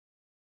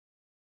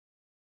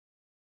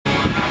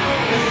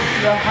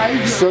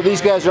So these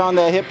guys are on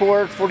the hip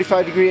board,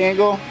 45-degree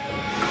angle.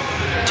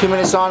 2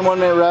 minutes on, 1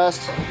 minute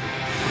rest.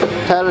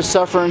 Tyler's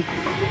suffering.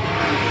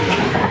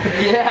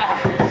 Yeah.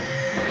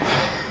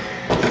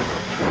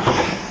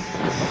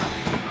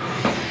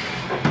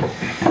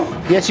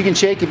 Yes, you can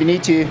shake if you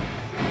need to.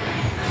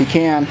 You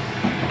can.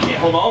 Can't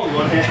hold on with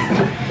one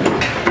hand.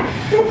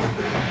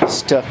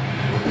 It's tough.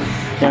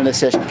 End of the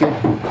session. Good.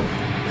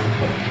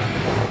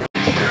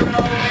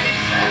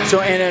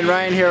 So Anna and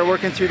Ryan here are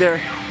working through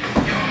their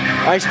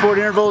ice board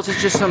intervals. It's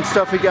just some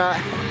stuff we got.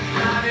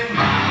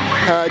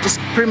 Just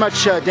pretty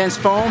much dense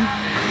foam,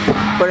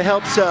 but it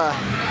helps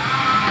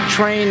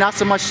train, not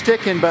so much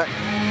sticking, but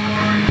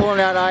pulling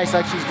out ice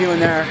like she's doing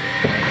there.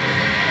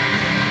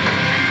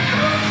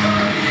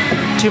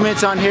 2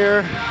 minutes on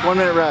here, 1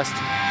 minute rest.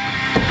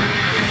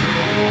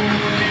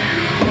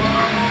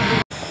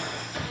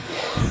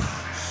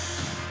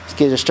 These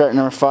kids are starting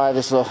number 5,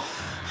 this little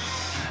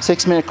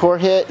 6-minute core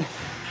hit.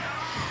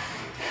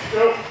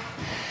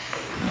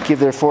 Give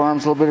their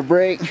forearms a little bit of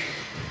break.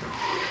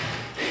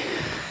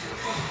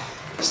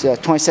 So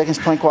 20 seconds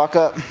plank walk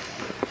up.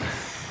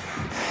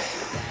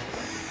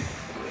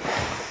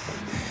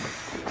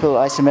 A little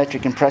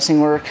isometric and pressing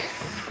work.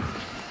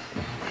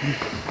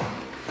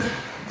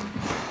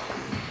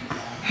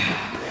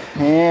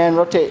 And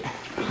rotate.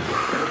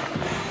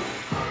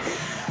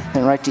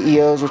 And right to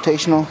EOs,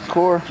 rotational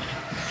core.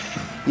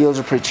 EOs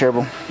are pretty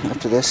terrible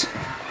after this.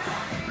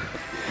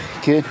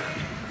 Good.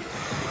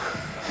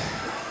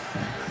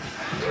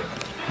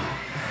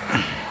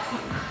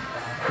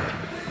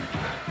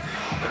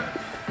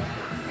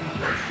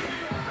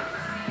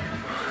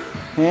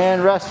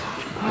 And rest.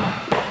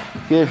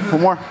 Good.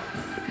 One more.